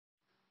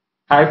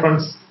Hi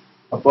friends.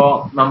 അപ്പോൾ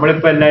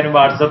നമ്മളിപ്പോൾ എല്ലാവരും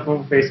വാട്സപ്പും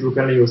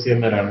ഫേസ്ബുക്കും യൂസ്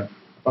ചെയ്യുന്നവരാണ്.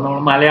 അപ്പോൾ നമ്മൾ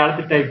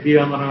മലയാളത്തിൽ ടൈപ്പ്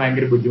ചെയ്യുക എന്ന് പറഞ്ഞാൽ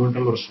ഭയങ്കര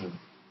ബുദ്ധിമുട്ടുള്ള പ്രശ്നമാണ്.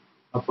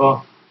 അപ്പോൾ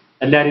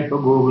എല്ലാവരും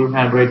ഇപ്പോൾ ഗൂഗിൾ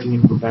ഹാൻഡ് റൈറ്റിംഗ്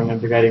ഇൻപുട്ട്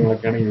അങ്ങനത്തെ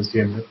കാര്യങ്ങളൊക്കെയാണ് യൂസ്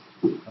ചെയ്യുന്നത്.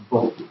 അപ്പോൾ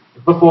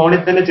ഇപ്പോൾ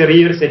ഫോണിൽ തന്നെ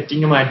ചെറിയൊരു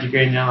സെറ്റിംഗ്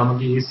മാറ്റിക്കഴിഞ്ഞാൽ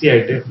നമുക്ക് ഈസി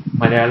ആയിട്ട്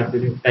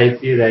മലയാളത്തിൽ ടൈപ്പ്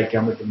ചെയ്ത്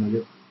അയക്കാൻ പറ്റുന്നത്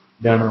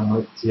ഇതാണ് നമ്മൾ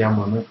ചെയ്യാൻ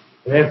പോകുന്നത്.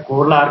 ഇത്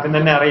കൂടുതൽ ആർക്കും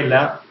തന്നെ അറിയില്ല.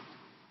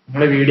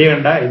 നിങ്ങൾ വീഡിയോ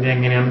കണ്ട ഇത്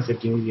എങ്ങനെയാണ്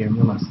സെറ്റിംഗ്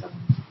ചെയ്യുന്നത്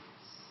മനസ്സിലാക്കും.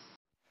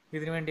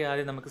 ഇതിനു വേണ്ടി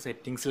ആദ്യം നമുക്ക്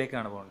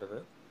സെറ്റിങ്സിലേക്കാണ് പോകേണ്ടത്.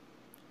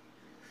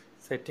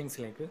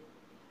 സെറ്റിങ്സിലേക്ക്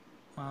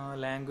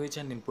ലാംഗ്വേജ്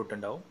ആൻഡ് ഇൻപുട്ട്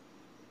ഉണ്ടാവും,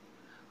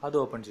 അത്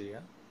ഓപ്പൺ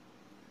ചെയ്യുക.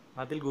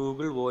 അതിൽ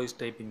ഗൂഗിൾ വോയിസ്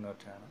ടൈപ്പിംഗ് എന്ന്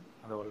പറഞ്ഞാണ്,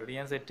 അത് ഓൾറെഡി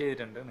ഞാൻ സെറ്റ്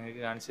ചെയ്തിട്ടുണ്ട്,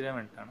 നിങ്ങൾക്ക് കാണിച്ചു തരാൻ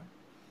വേണ്ടിയിട്ടാണ്.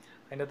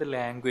 അതിൻ്റെ അകത്ത്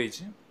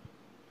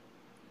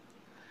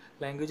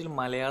ലാംഗ്വേജിൽ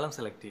മലയാളം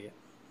സെലക്ട് ചെയ്യുക.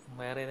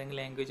 വേറെ ഏതെങ്കിലും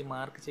ലാംഗ്വേജ്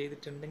മാർക്ക്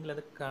ചെയ്തിട്ടുണ്ടെങ്കിൽ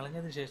അത്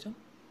കളഞ്ഞതിന് ശേഷം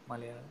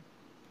മലയാളം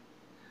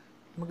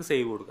നമുക്ക്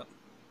സേവ് കൊടുക്കാം.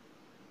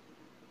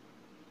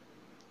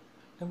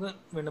 നമുക്ക്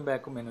വീണ്ടും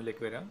ബാക്ക്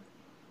മെനുവിലേക്ക് വരാം.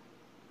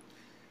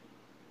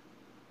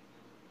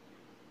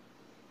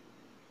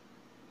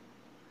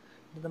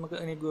 ഇത് നമുക്ക്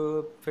ഇനി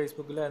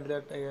ഫേസ്ബുക്കിൽ അതിൽ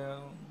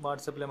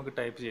വാട്സപ്പിൽ നമുക്ക്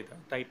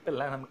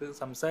ടൈപ്പല്ല, നമുക്ക്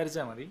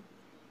സംസാരിച്ചാൽ മതി,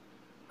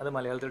 അത്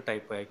മലയാളത്തിൽ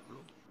ടൈപ്പ്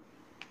ആയിക്കോളൂ.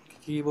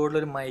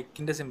 കീബോർഡിലൊരു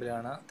മൈക്കിൻ്റെ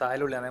സിമ്പിളാണ്,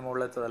 താഴെയുള്ളതാണ്,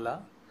 മുകളിലത്തതല്ല.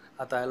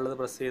 ആ താഴെയുള്ളത്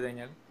പ്രസ് ചെയ്ത്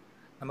കഴിഞ്ഞാൽ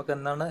നമുക്ക്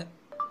എന്താണ്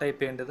ടൈപ്പ്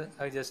ചെയ്യേണ്ടത്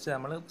അത് ജസ്റ്റ്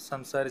നമ്മൾ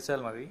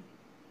സംസാരിച്ചാൽ മതി.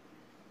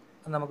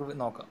 അത് നമുക്ക്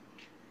നോക്കാം.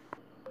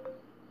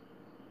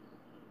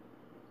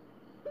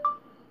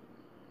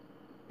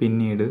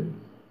 പിന്നീട്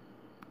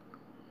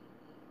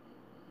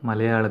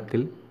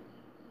മലയാളത്തിൽ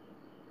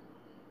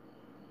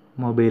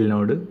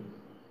മൊബൈലിനോട്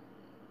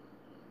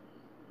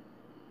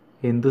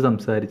എന്തു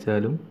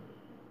സംസാരിച്ചാലും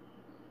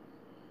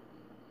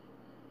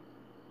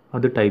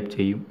അത് ടൈപ്പ്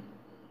ചെയ്യും.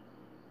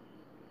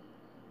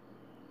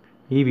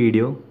 ഈ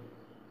വീഡിയോ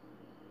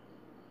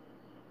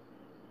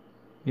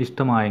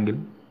ഇഷ്ടമായെങ്കിൽ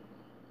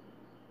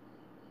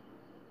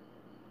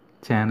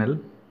ചാനൽ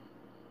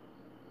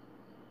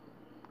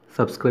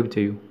സബ്സ്ക്രൈബ്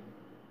ചെയ്യൂ.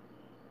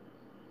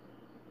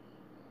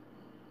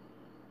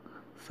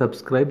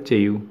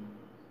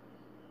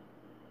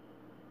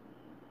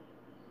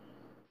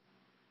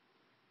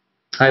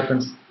 ഹായ്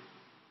ഫ്രണ്ട്സ്,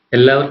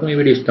 എല്ലാവർക്കും ഈ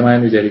വീഡിയോ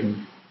ഇഷ്ടമായെന്ന് വിചാരിക്കുന്നു.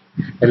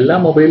 എല്ലാ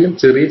മൊബൈലിലും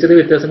ചെറിയ ചെറിയ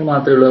വ്യത്യാസങ്ങൾ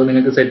മാത്രമേ ഉള്ളൂ.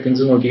 നിങ്ങൾക്ക്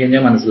സെറ്റിംഗ്സ്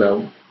നോക്കിക്കഴിഞ്ഞാൽ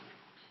മനസ്സിലാവും.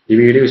 ഈ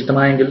വീഡിയോ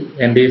ഇഷ്ടമായെങ്കിൽ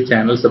എൻ്റെ ഈ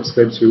ചാനൽ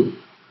സബ്സ്ക്രൈബ് ചെയ്യൂ.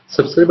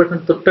 സബ്സ്ക്രൈബ്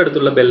ബട്ടൺ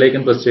തൊട്ടടുത്തുള്ള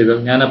ബെല്ലൈക്കൺ പ്രസ് ചെയ്താൽ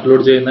ഞാൻ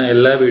അപ്ലോഡ് ചെയ്യുന്ന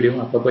എല്ലാ വീഡിയോയും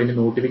അപ്പോൾ അതിൻ്റെ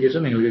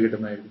നോട്ടിഫിക്കേഷൻ നിങ്ങൾക്ക്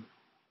കിട്ടുന്നതായിരിക്കും.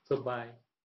 So by.